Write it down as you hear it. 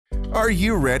Are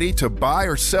you ready to buy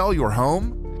or sell your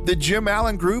home? The Jim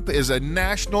Allen Group is a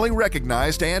nationally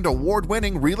recognized and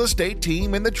award-winning real estate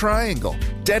team in the Triangle,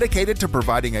 dedicated to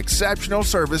providing exceptional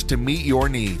service to meet your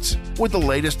needs. With the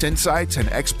latest insights and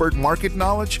expert market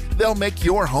knowledge, they'll make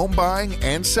your home buying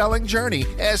and selling journey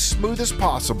as smooth as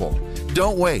possible.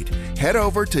 Don't wait. Head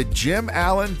over to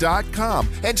jimallen.com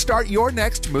and start your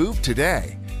next move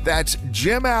today. That's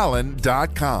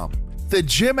jimallen.com. The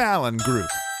Jim Allen Group,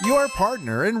 your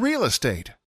partner in real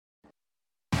estate.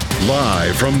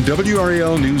 Live from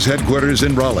WRAL News Headquarters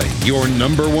in Raleigh, your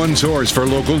number one source for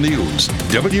local news.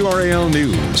 WRAL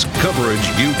News, coverage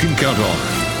you can count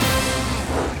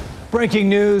on. Breaking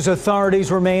news,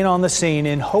 authorities remain on the scene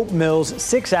in Hope Mills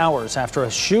 6 hours after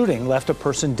a shooting left a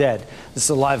person dead. This is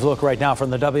a live look right now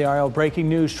from the WRAL breaking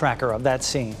news tracker of that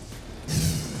scene.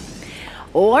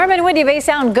 Warm and windy may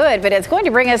sound good, but it's going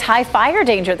to bring us high fire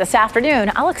danger this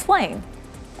afternoon. I'll explain.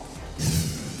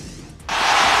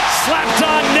 Slapped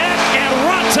on net and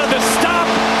run to the stop,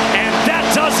 and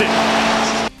that does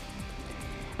it.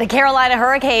 The Carolina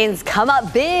Hurricanes come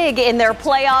up big in their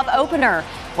playoff opener.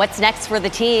 What's next for the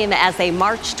team as they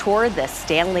march toward the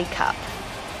Stanley Cup?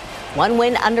 One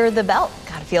win under the belt.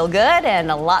 Gotta feel good, and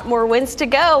a lot more wins to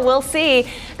go. We'll see.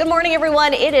 Good morning,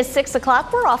 everyone. It is 6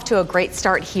 o'clock. We're off to a great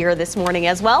start here this morning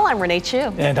as well. I'm Renee Chu.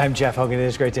 And I'm Jeff Hogan. It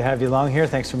is great to have you along here.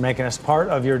 Thanks for making us part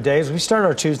of your day. As we start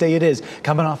our Tuesday, it is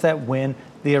coming off that win.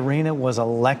 The arena was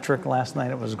electric last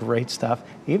night. It was great stuff.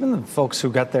 Even the folks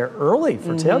who got there early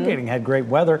for tailgating had great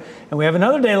weather. And we have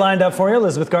another day lined up for you.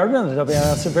 Elizabeth Gardner in the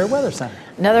WRAL Severe Weather Center.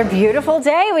 Another beautiful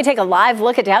day. We take a live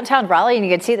look at downtown Raleigh, and you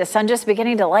can see the sun just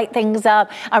beginning to light things up.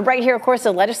 Right here, of course,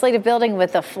 the legislative building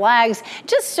with the flags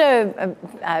just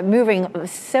moving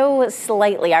so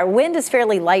slightly. Our wind is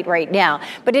fairly light right now,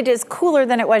 but it is cooler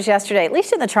than it was yesterday, at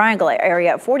least in the Triangle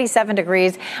area, 47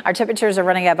 degrees. Our temperatures are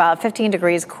running about 15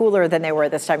 degrees cooler than they were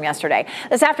this time yesterday.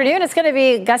 This afternoon, it's going to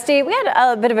be gusty. We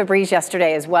had a bit of a breeze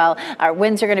yesterday as well. Our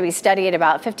winds are going to be steady at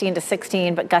about 15 to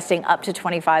 16, but gusting up to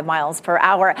 25 miles per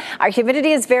hour. Our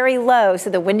humidity is very low, so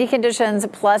the windy conditions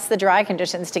plus the dry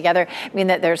conditions together mean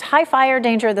that there's high fire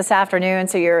danger this afternoon,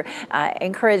 so you're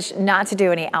encouraged not to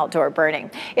do any outdoor burning.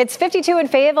 It's 52 in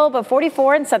Fayetteville, but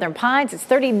 44 in Southern Pines. It's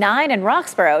 39 in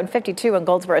Roxborough and 52 in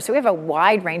Goldsboro. So we have a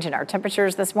wide range in our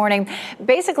temperatures this morning.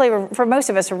 Basically, for most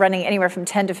of us, we're running anywhere from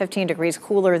 10 to 15 degrees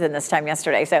cooler than this time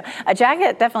yesterday. So a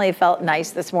jacket definitely felt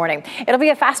nice this morning. It'll be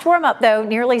a fast warm up, though.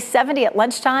 Nearly 70 at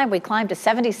lunchtime. We climbed to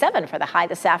 77 for the high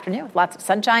this afternoon with lots of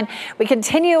sunshine. We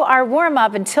continue our warm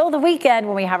up until the weekend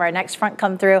when we have our next front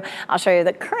come through. I'll show you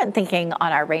the current thinking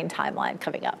on our rain timeline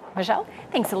coming up. Michelle?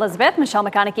 Thanks, Elizabeth. Michelle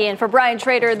McConaughey in for Brian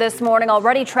Trader this morning.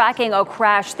 Already tracking a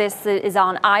crash. This is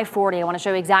on I-40. I want to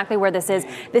show you exactly where this is.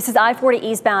 This is I-40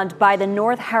 eastbound by the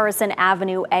North Harrison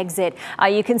Avenue exit.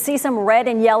 You can see some red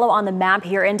and yellow on the map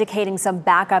here indicating some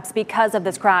backups because of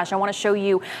this crash. I want to show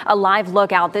you a live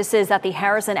look out. This is at the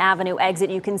Harrison Avenue exit.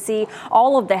 You can see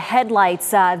all of the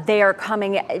headlights there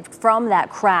coming from that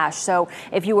crash. So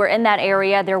if you were in that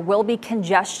area, there will be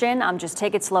congestion. Just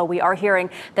take it slow. We are hearing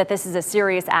that this is a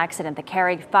serious accident. The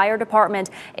Cary Fire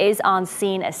Department is on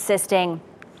scene assisting.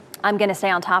 I'm going to stay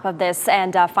on top of this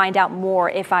and find out more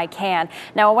if I can.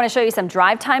 Now, I want to show you some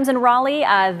drive times in Raleigh.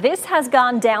 This has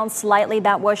gone down slightly.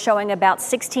 That was showing about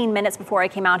 16 minutes before I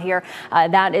came out here.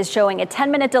 That is showing a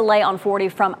 10-minute delay on 40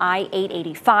 from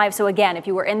I-885. So again, if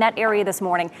you were in that area this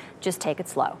morning, just take it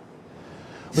slow.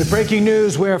 With breaking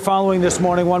news we're following this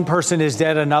morning, one person is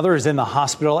dead, another is in the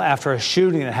hospital after a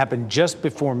shooting that happened just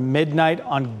before midnight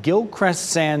on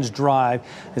Gilchrist Sands Drive.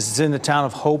 This is in the town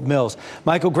of Hope Mills.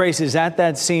 Michael Grace is at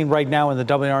that scene right now in the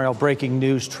WRAL breaking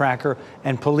news tracker,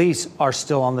 and police are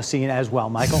still on the scene as well.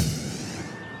 Michael?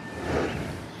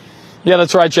 Yeah,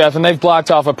 that's right, Jeff. And they've blocked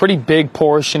off a pretty big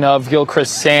portion of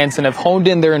Gilchrist Sands and have honed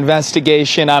in their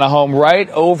investigation on a home right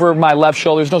over my left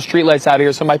shoulder. There's no streetlights out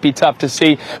here, so it might be tough to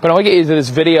see. But I want to get you to this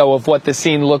video of what the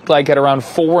scene looked like at around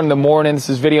 4 in the morning. This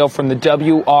is video from the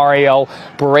WRAL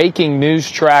breaking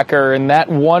news tracker. And that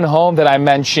one home that I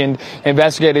mentioned,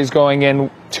 investigators going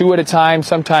in 2 at a time,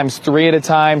 sometimes 3 at a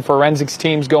time, forensics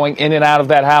teams going in and out of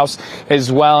that house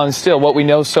as well. And still, what we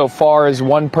know so far is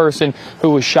one person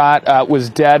who was shot was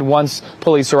dead. Once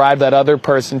police arrived, that other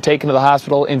person taken to the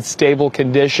hospital in stable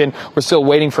condition. We're still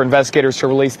waiting for investigators to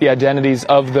release the identities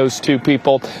of those 2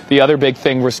 people. The other big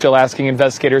thing we're still asking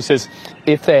investigators is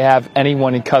if they have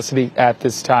anyone in custody at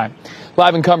this time.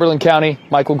 Live in Cumberland County,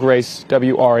 Michael Grace,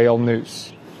 WRAL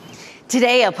News.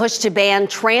 Today, a push to ban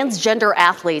transgender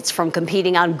athletes from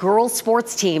competing on girls'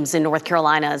 sports teams in North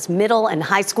Carolina's middle and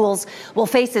high schools will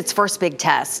face its first big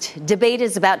test. Debate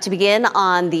is about to begin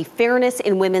on the Fairness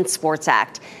in Women's Sports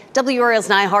Act. WRAL's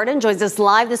Nia Harden joins us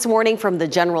live this morning from the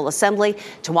General Assembly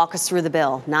to walk us through the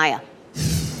bill. Nia.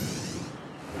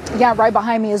 Yeah, right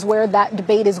behind me is where that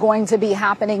debate is going to be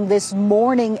happening this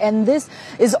morning. And this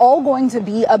is all going to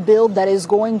be a bill that is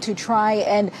going to try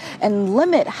and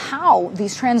limit how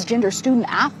these transgender student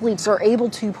athletes are able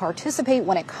to participate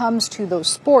when it comes to those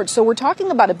sports. So we're talking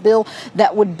about a bill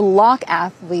that would block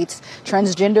athletes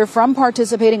transgender from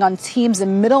participating on teams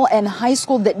in middle and high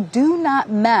school that do not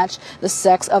match the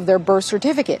sex of their birth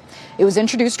certificate. It was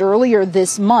introduced earlier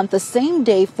this month, the same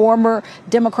day former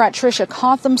Democrat Tricia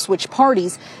Cotham switched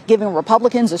parties, giving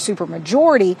Republicans a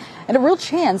supermajority and a real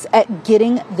chance at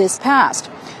getting this passed.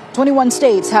 21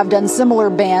 states have done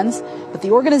similar bans, but the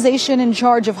organization in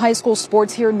charge of high school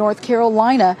sports here in North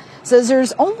Carolina says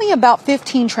there's only about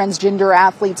 15 transgender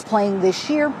athletes playing this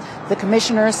year. The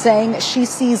commissioner is saying she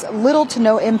sees little to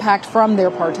no impact from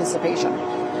their participation.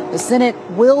 The Senate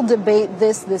will debate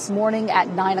this morning at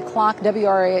 9 o'clock.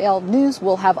 WRAL News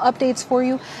will have updates for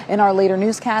you in our later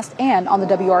newscast and on the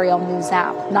WRAL News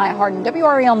app. Nia Harden,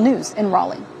 WRAL News in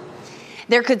Raleigh.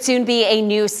 There could soon be a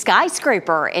new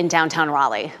skyscraper in downtown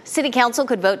Raleigh. City Council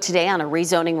could vote today on a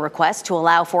rezoning request to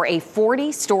allow for a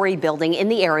 40-story building in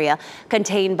the area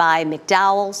contained by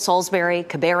McDowell, Salisbury,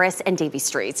 Cabarrus, and Davie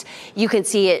Streets. You can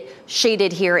see it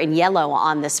shaded here in yellow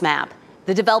on this map.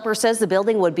 The developer says the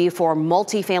building would be for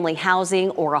multifamily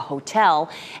housing or a hotel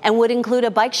and would include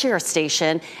a bike share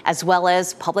station as well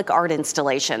as public art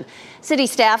installation. City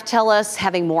staff tell us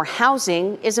having more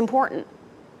housing is important.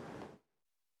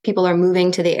 People are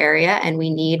moving to the area and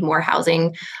we need more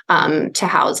housing to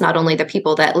house not only the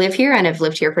people that live here and have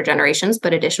lived here for generations,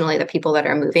 but additionally the people that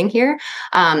are moving here.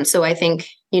 So I think,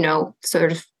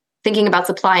 sort of thinking about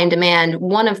supply and demand,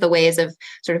 one of the ways of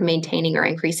sort of maintaining or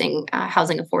increasing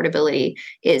housing affordability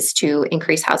is to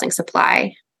increase housing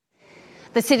supply.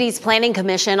 The city's planning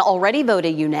commission already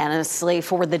voted unanimously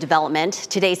for the development.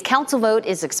 Today's council vote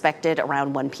is expected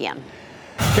around 1 p.m.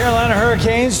 Carolina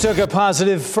Hurricanes took a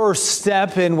positive first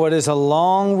step in what is a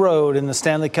long road in the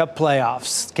Stanley Cup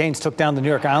playoffs. Canes took down the New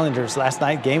York Islanders last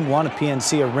night, Game 1 at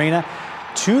PNC Arena.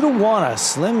 2-1, a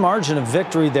slim margin of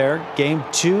victory there. Game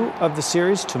 2 of the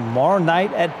series tomorrow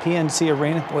night at PNC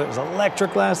Arena. Boy, it was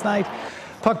electric last night.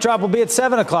 Puck drop will be at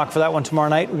 7 o'clock for that one tomorrow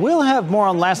night. We'll have more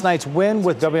on last night's win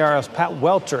with WRL's Pat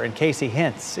Welcher and Casey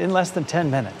Hintz in less than 10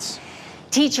 minutes.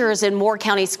 Teachers in Moore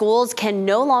County schools can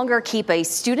no longer keep a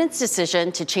student's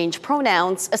decision to change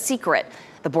pronouns a secret.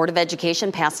 The Board of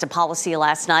Education passed a policy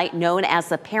last night known as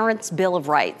the Parents' Bill of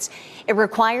Rights. It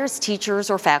requires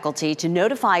teachers or faculty to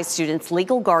notify students'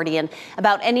 legal guardian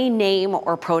about any name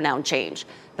or pronoun change.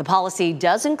 The policy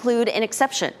does include an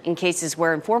exception in cases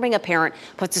where informing a parent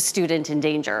puts a student in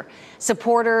danger.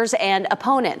 Supporters and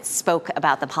opponents spoke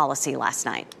about the policy last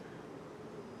night.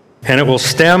 And it will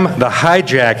stem the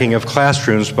hijacking of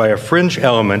classrooms by a fringe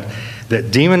element that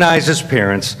demonizes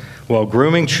parents while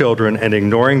grooming children and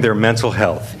ignoring their mental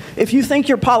health. If you think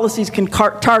your policies can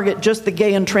target just the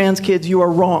gay and trans kids, you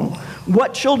are wrong.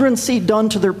 What children see done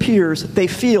to their peers, they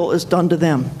feel is done to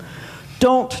them.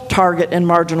 Don't target and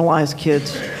marginalize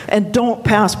kids, and don't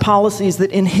pass policies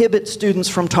that inhibit students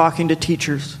from talking to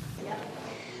teachers.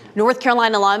 North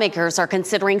Carolina lawmakers are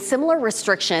considering similar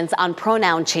restrictions on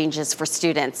pronoun changes for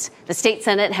students. The state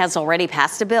Senate has already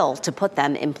passed a bill to put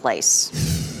them in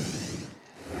place.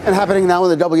 And happening now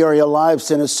in the WRAL Live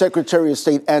Center, Secretary of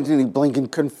State Antony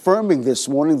Blinken confirming this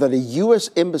morning that a U.S.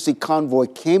 Embassy convoy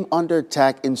came under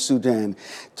attack in Sudan.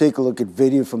 Take a look at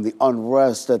video from the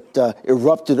unrest that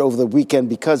erupted over the weekend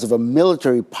because of a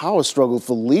military power struggle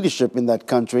for leadership in that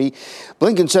country.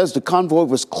 Blinken says the convoy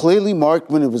was clearly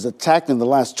marked when it was attacked in the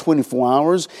last 24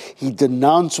 hours. He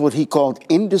denounced what he called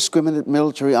indiscriminate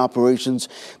military operations.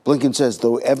 Blinken says,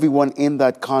 though everyone in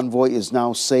that convoy is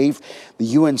now safe, the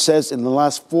UN says in the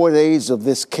last 4 days of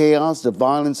this chaos, the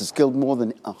violence has killed more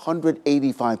than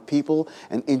 185 people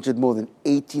and injured more than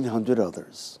 1,800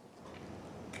 others.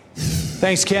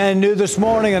 Thanks, Ken. New this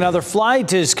morning, another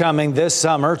flight is coming this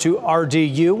summer to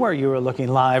RDU, where you are looking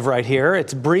live right here.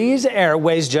 It's Breeze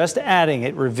Airways just adding.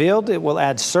 It revealed it will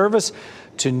add service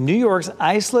to New York's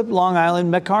Islip Long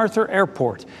Island MacArthur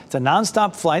Airport. It's a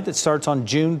nonstop flight that starts on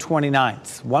June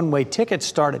 29th. One-way tickets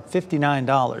start at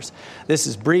 $59. This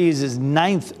is Breeze's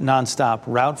 9th nonstop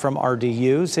route from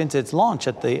RDU since its launch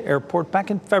at the airport back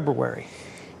in February.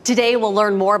 Today, we'll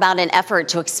learn more about an effort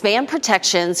to expand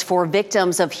protections for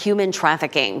victims of human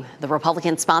trafficking. The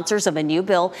Republican sponsors of a new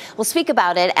bill will speak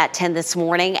about it at 10 this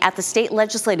morning at the state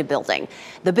legislative building.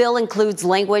 The bill includes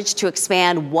language to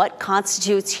expand what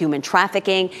constitutes human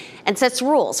trafficking and sets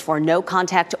rules for no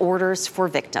contact orders for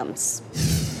victims.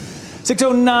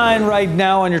 6:09 right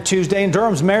now on your Tuesday, and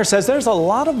Durham's mayor says there's a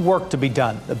lot of work to be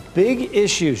done. The big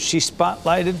issues she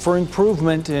spotlighted for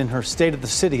improvement in her State of the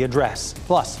City address.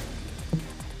 Plus,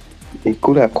 he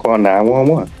could have called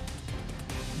 911.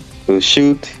 The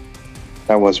shoot,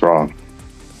 that was wrong.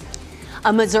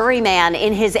 A Missouri man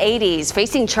in his 80s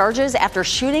facing charges after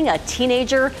shooting a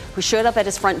teenager who showed up at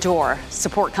his front door.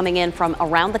 Support coming in from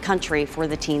around the country for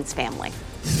the teen's family.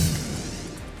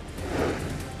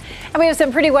 And we have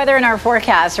some pretty weather in our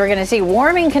forecast. We're going to see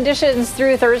warming conditions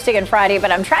through Thursday and Friday,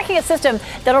 but I'm tracking a system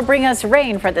that'll bring us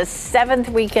rain for the 7th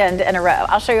weekend in a row.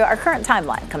 I'll show you our current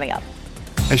timeline coming up.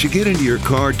 As you get into your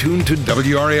car, tune to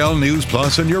WRAL News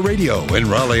Plus on your radio. In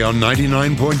Raleigh on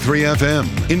 99.3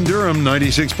 FM. In Durham,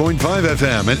 96.5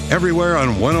 FM. And everywhere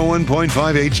on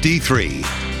 101.5 HD3.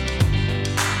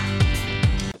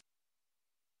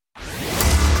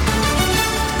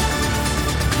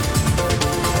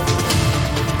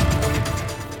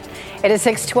 It is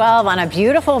 6:12 on a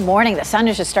beautiful morning. The sun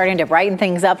is just starting to brighten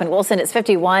things up. In Wilson, it's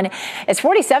 51. It's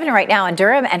 47 right now in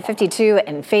Durham and 52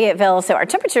 in Fayetteville. So our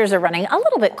temperatures are running a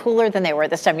little bit cooler than they were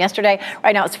this time yesterday.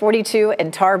 Right now it's 42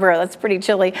 in Tarboro. That's pretty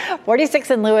chilly.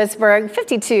 46 in Lewisburg,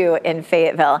 52 in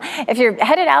Fayetteville. If you're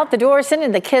headed out the door,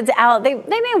 sending the kids out, they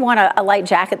may want a light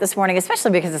jacket this morning, especially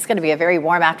because it's going to be a very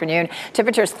warm afternoon.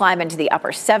 Temperatures climb into the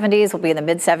upper 70s. We'll be in the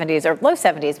mid 70s or low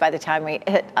 70s by the time we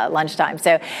hit lunchtime.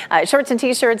 So shorts and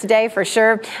T-shirts today for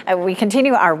sure. We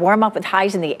continue our warm up with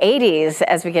highs in the 80s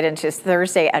as we get into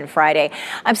Thursday and Friday.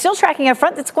 I'm still tracking a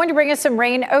front that's going to bring us some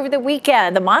rain over the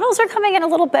weekend. The models are coming in a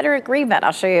little better agreement.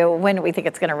 I'll show you when we think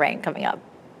it's going to rain coming up.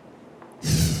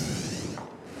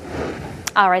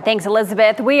 All right, thanks,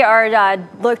 Elizabeth. We are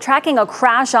tracking a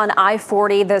crash on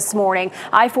I-40 this morning.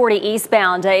 I-40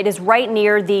 eastbound. It is right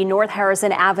near the North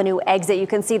Harrison Avenue exit. You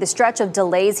can see the stretch of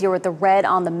delays here with the red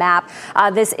on the map.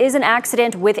 This is an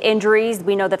accident with injuries.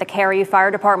 We know that the Cary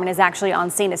Fire Department is actually on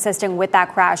scene assisting with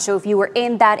that crash. So if you were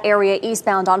in that area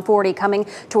eastbound on 40 coming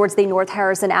towards the North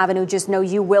Harrison Avenue, just know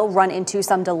you will run into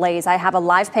some delays. I have a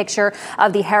live picture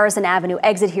of the Harrison Avenue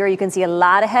exit here. You can see a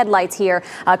lot of headlights here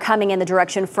coming in the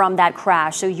direction from that crash.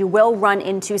 So you will run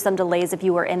into some delays if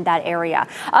you were in that area.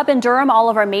 Up in Durham, all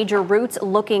of our major routes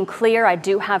looking clear. I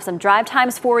do have some drive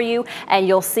times for you, and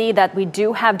you'll see that we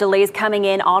do have delays coming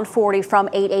in on 40 from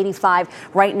 885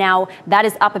 right now. That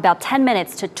is up about 10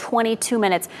 minutes to 22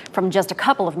 minutes from just a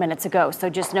couple of minutes ago. So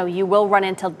just know you will run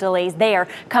into delays there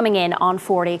coming in on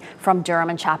 40 from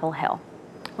Durham and Chapel Hill.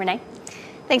 Renee?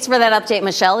 Thanks for that update,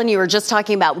 Michelle. And you were just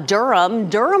talking about Durham.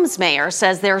 Durham's mayor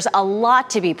says there's a lot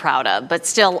to be proud of, but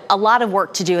still a lot of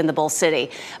work to do in the Bull City.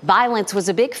 Violence was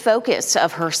a big focus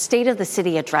of her State of the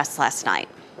City address last night.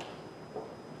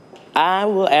 I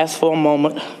will ask for a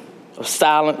moment of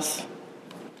silence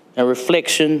and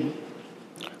reflection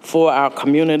for our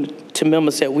community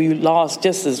members that we lost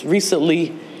just as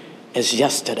recently as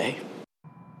yesterday.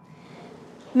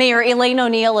 Mayor Elaine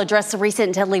O'Neill addressed the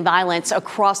recent deadly violence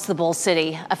across the Bull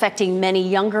City, affecting many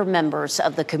younger members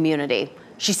of the community.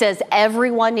 She says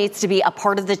everyone needs to be a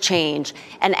part of the change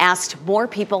and asked more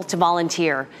people to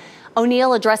volunteer.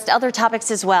 O'Neill addressed other topics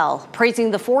as well,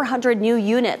 praising the 400 new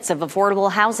units of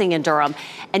affordable housing in Durham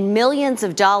and millions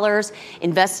of dollars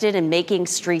invested in making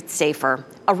streets safer.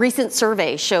 A recent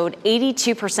survey showed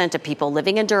 82% of people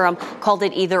living in Durham called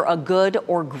it either a good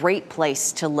or great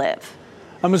place to live.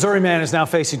 A Missouri man is now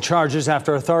facing charges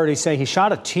after authorities say he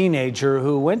shot a teenager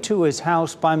who went to his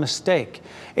house by mistake.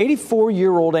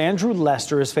 84-year-old Andrew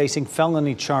Lester is facing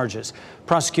felony charges.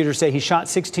 Prosecutors say he shot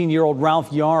 16-year-old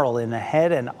Ralph Yarl in the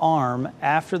head and arm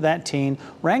after that teen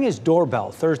rang his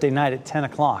doorbell Thursday night at 10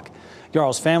 o'clock.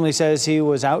 Yarl's family says he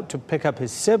was out to pick up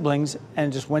his siblings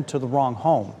and just went to the wrong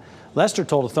home. Lester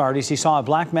told authorities he saw a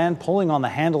black man pulling on the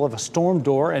handle of a storm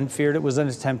door and feared it was an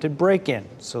attempted break-in.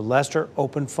 So Lester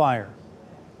opened fire.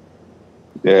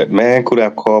 That man could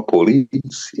have called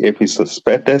police. If he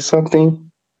suspected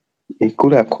something, he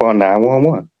could have called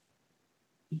 911.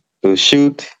 The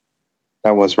shoot,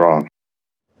 that was wrong.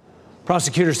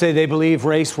 Prosecutors say they believe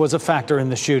race was a factor in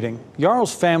the shooting.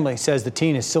 Yarl's family says the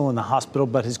teen is still in the hospital,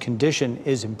 but his condition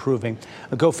is improving.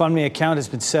 A GoFundMe account has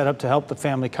been set up to help the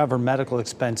family cover medical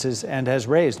expenses and has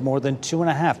raised more than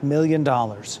 $2.5 million.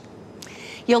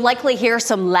 You'll likely hear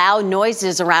some loud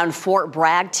noises around Fort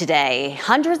Bragg today.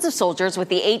 Hundreds of soldiers with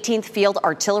the 18th Field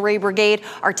Artillery Brigade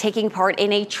are taking part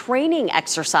in a training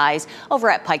exercise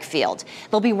over at Pike Field.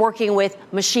 They'll be working with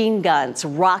machine guns,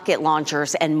 rocket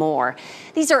launchers, and more.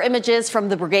 These are images from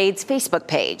the brigade's Facebook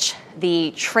page.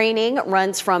 The training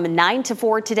runs from 9 to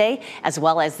 4 today, as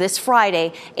well as this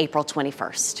Friday, April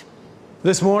 21st.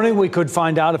 This morning, we could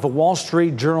find out if a Wall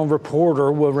Street Journal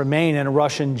reporter will remain in a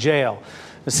Russian jail.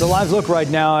 It's a live look right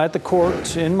now at the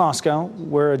court in Moscow,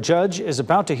 where a judge is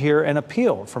about to hear an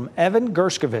appeal from Evan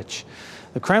Gershkovich.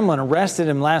 The Kremlin arrested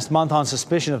him last month on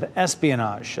suspicion of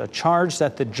espionage, a charge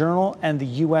that the Journal and the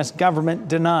U.S. government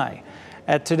deny.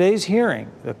 At today's hearing,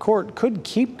 the court could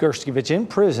keep Gershkovich in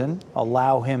prison,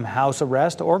 allow him house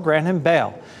arrest, or grant him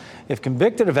bail. If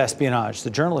convicted of espionage,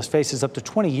 the journalist faces up to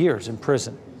 20 years in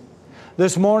prison.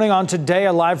 This morning on Today,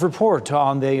 a live report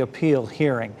on the appeal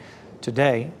hearing.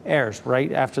 Today airs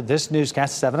right after this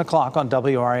newscast, 7 o'clock on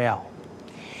WRAL.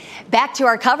 Back to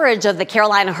our coverage of the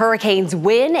Carolina Hurricanes'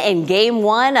 win in Game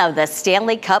 1 of the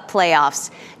Stanley Cup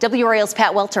playoffs. WRAL's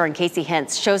Pat Welter and Casey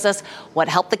Hintz shows us what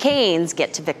helped the Canes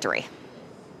get to victory.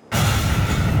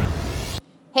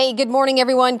 Hey, good morning,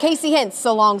 everyone. Casey Hintz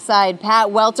alongside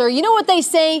Pat Welter. You know what they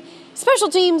say? Special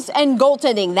teams and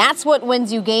goaltending, that's what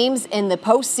wins you games in the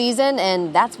postseason,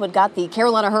 and that's what got the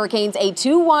Carolina Hurricanes a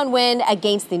 2-1 win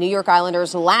against the New York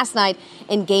Islanders last night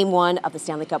in Game 1 of the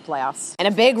Stanley Cup playoffs. And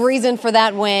a big reason for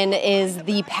that win is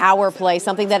the power play,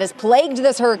 something that has plagued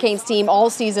this Hurricanes team all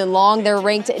season long. They're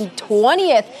ranked in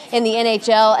 20th in the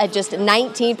NHL at just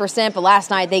 19%, but last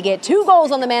night they get 2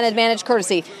 goals on the man advantage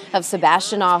courtesy of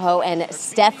Sebastian Aho and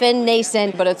Stefan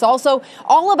Nason. But it's also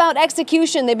all about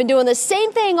execution. They've been doing the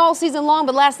same thing all season long,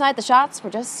 but last night the shots were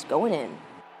just going in.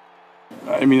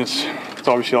 I mean, it's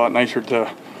obviously a lot nicer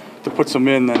to put some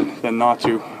in than not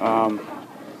to.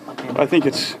 I think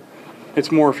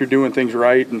it's more if you're doing things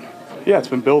right, and yeah, it's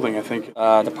been building. I think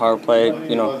the power play,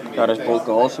 got us both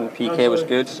goals, and PK was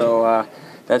good, so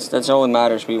that's all that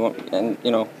matters. We want, and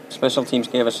special teams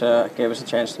gave us a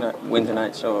chance to win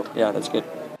tonight, so yeah, that's good.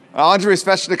 Andrei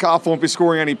Svechnikov won't be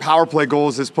scoring any power play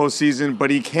goals this postseason, but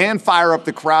he can fire up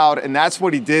the crowd, and that's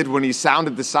what he did when he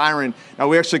sounded the siren. Now,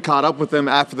 we actually caught up with him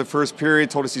after the first period,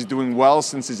 told us he's doing well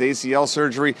since his ACL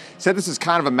surgery. Said this is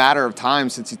kind of a matter of time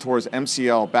since he tore his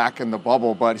MCL back in the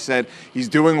bubble, but he said he's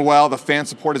doing well. The fan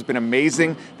support has been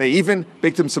amazing. They even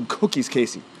baked him some cookies,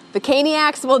 Casey. The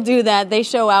Caniacs will do that. They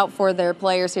show out for their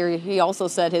players here. He also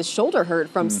said his shoulder hurt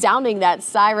from sounding that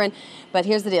siren. But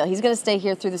here's the deal. He's going to stay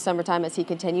here through the summertime as he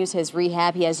continues his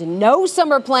rehab. He has no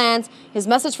summer plans. His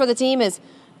message for the team is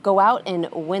go out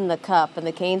and win the cup. And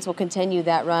the Canes will continue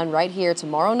that run right here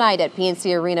tomorrow night at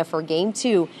PNC Arena for Game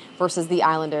 2 versus the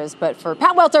Islanders. But for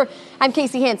Pat Welter, I'm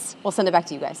Casey Hintz. We'll send it back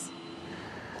to you guys.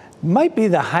 Might be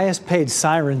the highest paid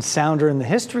siren sounder in the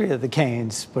history of the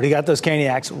Canes, but he got those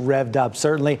Caniacs revved up,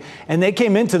 certainly. And they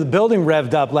came into the building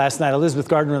revved up last night. Elizabeth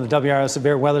Gardner in the WRAL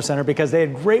Severe Weather Center because they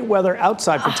had great weather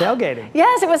outside for tailgating.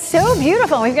 Yes, it was so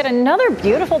beautiful. We've got another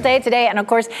beautiful day today. And of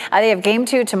course, they have Game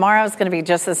 2 tomorrow. It's going to be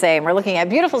just the same. We're looking at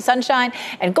beautiful sunshine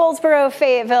in Goldsboro,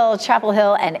 Fayetteville, Chapel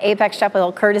Hill, and Apex Chapel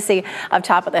Hill, courtesy of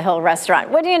Top of the Hill Restaurant.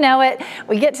 Wouldn't you know it?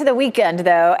 We get to the weekend,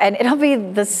 though, and it'll be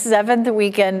the 7th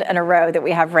weekend in a row that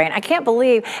we have rain. I can't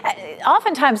believe,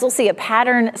 oftentimes we'll see a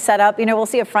pattern set up. We'll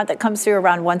see a front that comes through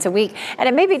around once a week, and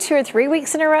it may be 2 or 3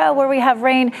 weeks in a row where we have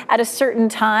rain at a certain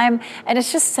time, and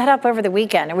it's just set up over the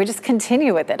weekend, and we just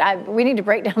continue with it. We need to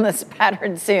break down this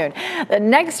pattern soon. The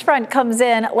next front comes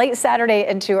in late Saturday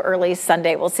into early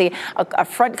Sunday. We'll see a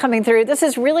front coming through. This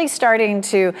is really starting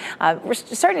to, we're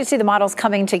starting to see the models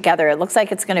coming together. It looks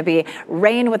like it's going to be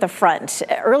rain with a front.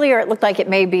 Earlier, it looked like it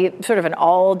may be sort of an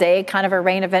all-day kind of a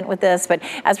rain event with this, but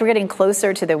as we're getting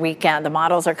closer to the weekend, the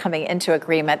models are coming into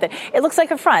agreement that it looks like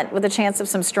a front with a chance of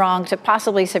some strong to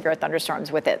possibly severe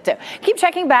thunderstorms with it. So keep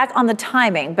checking back on the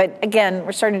timing, but again,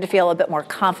 we're starting to feel a bit more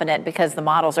confident because the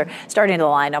models are starting to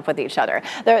line up with each other.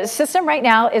 The system right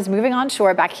now is moving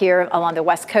onshore back here along the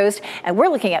west coast, and we're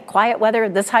looking at quiet weather.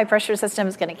 This high pressure system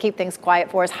is going to keep things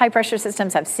quiet for us. High pressure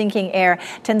systems have sinking air,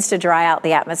 tends to dry out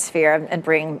the atmosphere and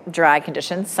bring dry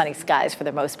conditions, sunny skies for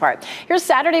the most part. Here's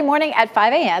Saturday morning at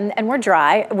 5 a.m. and we're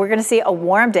dry. We're going to see a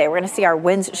warm day. We're going to see our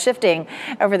winds shifting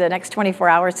over the next 24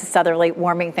 hours to southerly,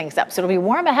 warming things up. So it'll be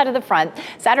warm ahead of the front.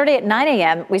 Saturday at 9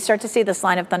 a.m., we start to see this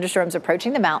line of thunderstorms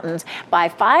approaching the mountains. By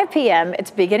 5 p.m.,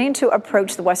 it's beginning to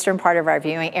approach the western part of our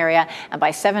viewing area. And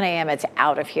by 7 a.m., it's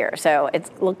out of here. So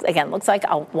it looks like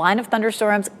a line of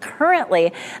thunderstorms.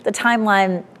 Currently, the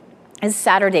timeline is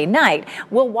Saturday night.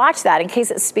 We'll watch that in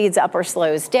case it speeds up or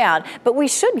slows down, but we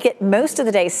should get most of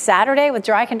the day Saturday with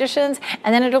dry conditions,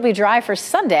 and then it'll be dry for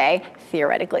Sunday,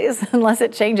 theoretically, unless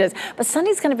it changes. But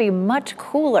Sunday's going to be much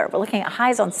cooler. We're looking at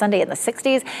highs on Sunday in the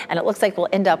 60s, and it looks like we'll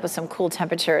end up with some cool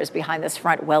temperatures behind this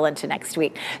front well into next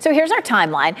week. So here's our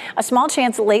timeline. A small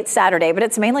chance late Saturday, but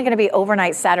it's mainly going to be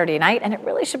overnight Saturday night, and it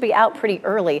really should be out pretty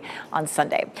early on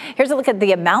Sunday. Here's a look at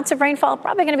the amounts of rainfall.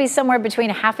 Probably going to be somewhere between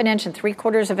 1/2 inch and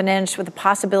 3/4 inch, with the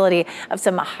possibility of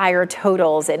some higher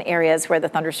totals in areas where the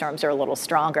thunderstorms are a little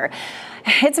stronger.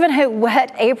 It's been a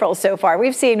wet April so far.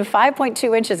 We've seen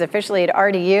 5.2 inches officially at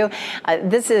RDU.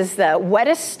 This is the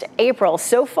wettest April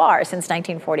so far since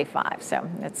 1945. So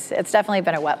it's definitely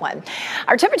been a wet one.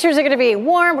 Our temperatures are going to be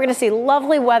warm. We're going to see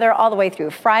lovely weather all the way through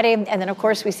Friday. And then, of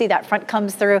course, we see that front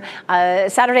comes through.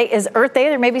 Saturday is Earth Day.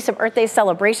 There may be some Earth Day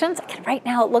celebrations. Right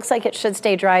now, it looks like it should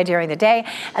stay dry during the day.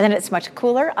 And then it's much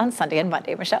cooler on Sunday and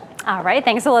Monday. Michelle. All right.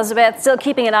 Thanks, Elizabeth. Still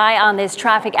keeping an eye on this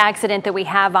traffic accident that we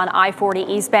have on I-40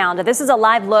 eastbound. This is a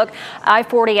live look.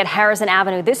 I-40 at Harrison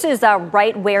Avenue. This is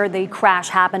right where the crash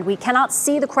happened. We cannot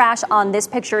see the crash on this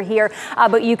picture here,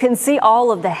 but you can see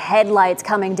all of the headlights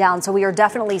coming down. So we are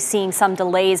definitely seeing some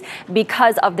delays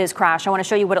because of this crash. I want to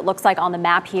show you what it looks like on the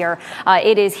map here.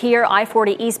 It is here,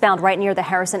 I-40 eastbound, right near the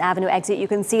Harrison Avenue exit. You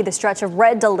can see the stretch of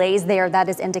red delays there. That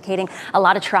is indicating a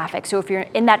lot of traffic. So if you're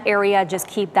in that area, just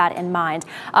keep that in mind.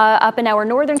 Up in our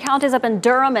northern counties, up in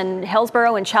Durham and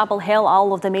Hillsborough and Chapel Hill,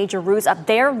 all of the major routes up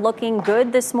there looking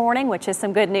good this morning, which is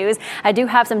some good news. I do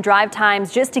have some drive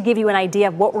times just to give you an idea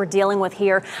of what we're dealing with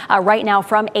here right now.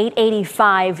 From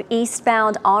 885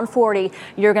 eastbound on 40,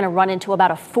 you're going to run into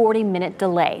about a 40-minute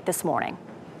delay this morning.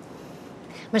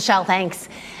 Michelle, thanks.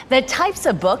 The types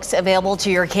of books available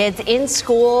to your kids in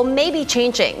school may be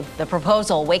changing. The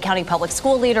proposal Wake County Public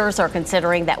School leaders are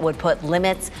considering that would put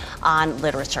limits on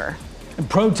literature.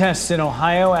 Protests in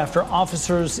Ohio after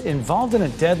officers involved in a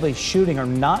deadly shooting are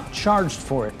not charged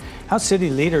for it. How city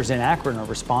leaders in Akron are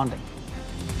responding.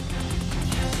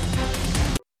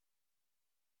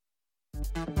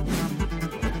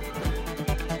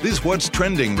 This What's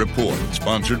Trending report,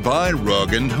 sponsored by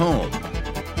Rug & Home.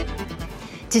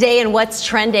 Today in What's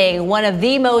Trending, one of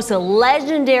the most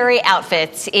legendary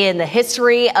outfits in the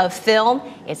history of film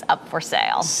is up for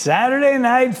sale. Saturday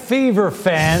Night Fever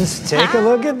fans, take a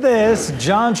look at this.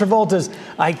 John Travolta's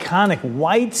iconic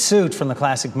white suit from the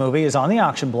classic movie is on the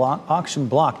auction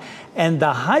block, and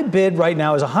the high bid right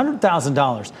now is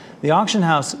 $100,000. The auction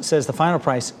house says the final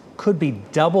price could be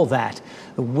double that.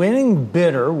 The winning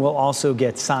bidder will also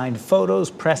get signed photos,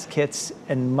 press kits,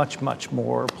 and much, much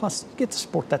more. Plus, you get to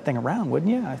sport that thing around,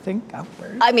 wouldn't you? I think.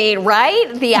 I mean, right?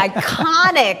 The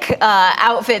iconic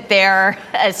outfit there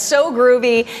is so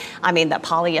groovy. I mean, the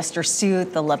polyester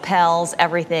suit, the lapels,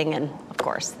 everything, and of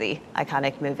course, the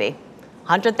iconic movie.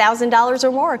 $100,000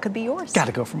 or more, it could be yours. Got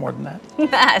to go for more than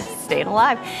that. Staying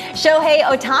alive. Shohei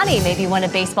Ohtani may be one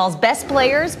of baseball's best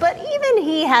players, but even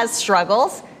he has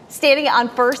struggles. Standing on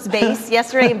first base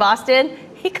yesterday in Boston,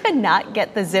 he could not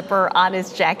get the zipper on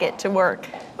his jacket to work.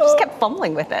 Just kept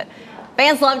fumbling with it.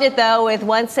 Fans loved it, though, with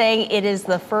one saying it is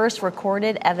the first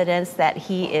recorded evidence that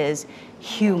he is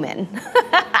human.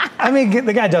 I mean,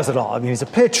 the guy does it all. I mean, he's a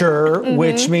pitcher,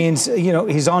 which means,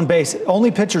 he's on base. Only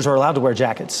pitchers are allowed to wear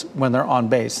jackets when they're on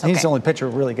base. Okay. He's the only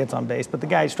pitcher who really gets on base. But the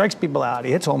guy strikes people out.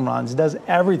 He hits home runs. He does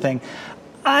everything.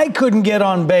 I couldn't get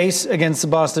on base against the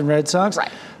Boston Red Sox. Right.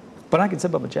 But I could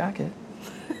zip up a jacket.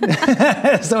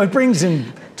 So it brings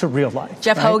him to real life.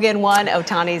 Jeff Hogan 1,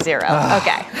 Ohtani 0.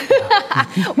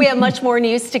 Okay. We have much more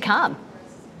news to come.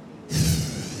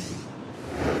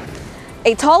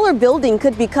 A taller building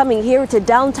could be coming here to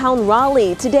downtown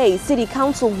Raleigh. Today, City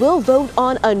Council will vote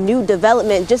on a new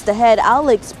development. Just ahead, I'll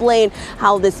explain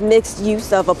how this mixed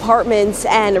use of apartments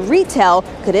and retail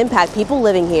could impact people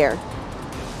living here.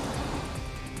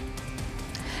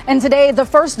 And today, the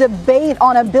first debate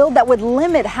on a bill that would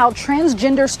limit how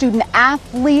transgender student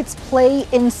athletes play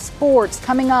in sports.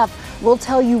 Coming up, we'll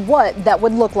tell you what that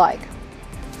would look like.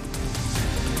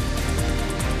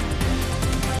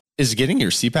 Is getting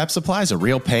your CPAP supplies a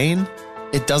real pain?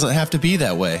 It doesn't have to be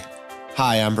that way.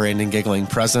 Hi, I'm Brandon Giggling,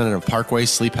 president of Parkway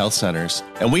Sleep Health Centers,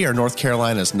 and we are North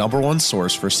Carolina's #1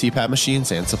 source for CPAP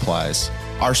machines and supplies.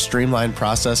 Our streamlined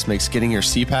process makes getting your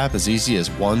CPAP as easy as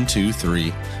 1, 2,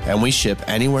 3, and we ship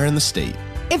anywhere in the state.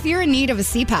 If you're in need of a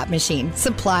CPAP machine,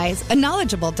 supplies, a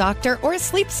knowledgeable doctor, or a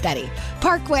sleep study,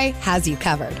 Parkway has you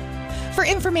covered. For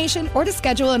information or to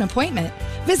schedule an appointment,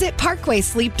 visit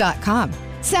parkwaysleep.com.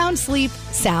 Sound sleep,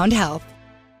 sound health.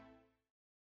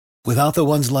 Without the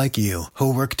ones like you,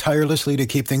 who work tirelessly to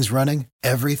keep things running,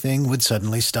 everything would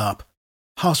suddenly stop.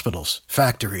 Hospitals,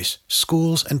 factories,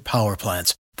 schools, and power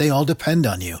plants, they all depend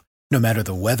on you. No matter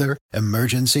the weather,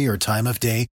 emergency, or time of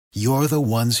day, you're the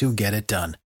ones who get it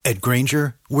done. At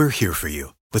Grainger, we're here for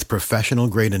you with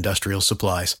professional-grade industrial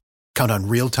supplies. Count on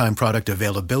real-time product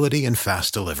availability and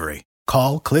fast delivery.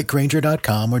 Call, click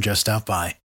Grainger.com, or just stop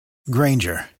by.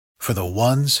 Grainger, for the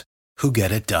ones who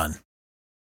get it done.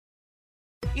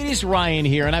 It is Ryan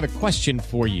here, and I have a question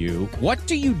for you. What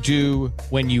do you do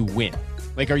when you win?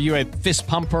 Like, are you a fist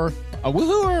pumper, a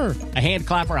woohooer, a hand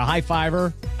clapper, a high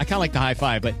fiver? I kind of like the high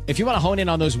five, but if you want to hone in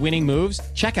on those winning moves,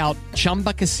 check out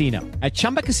Chumba Casino. At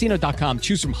ChumbaCasino.com,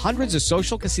 choose from hundreds of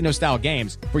social casino-style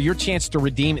games for your chance to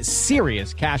redeem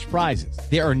serious cash prizes.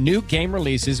 There are new game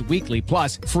releases weekly,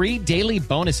 plus free daily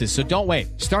bonuses. So don't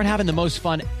wait. Start having the most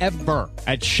fun ever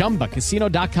at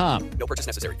ChumbaCasino.com. No purchase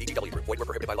necessary. VGW Group. Void where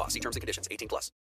prohibited by law. See terms and conditions. 18+.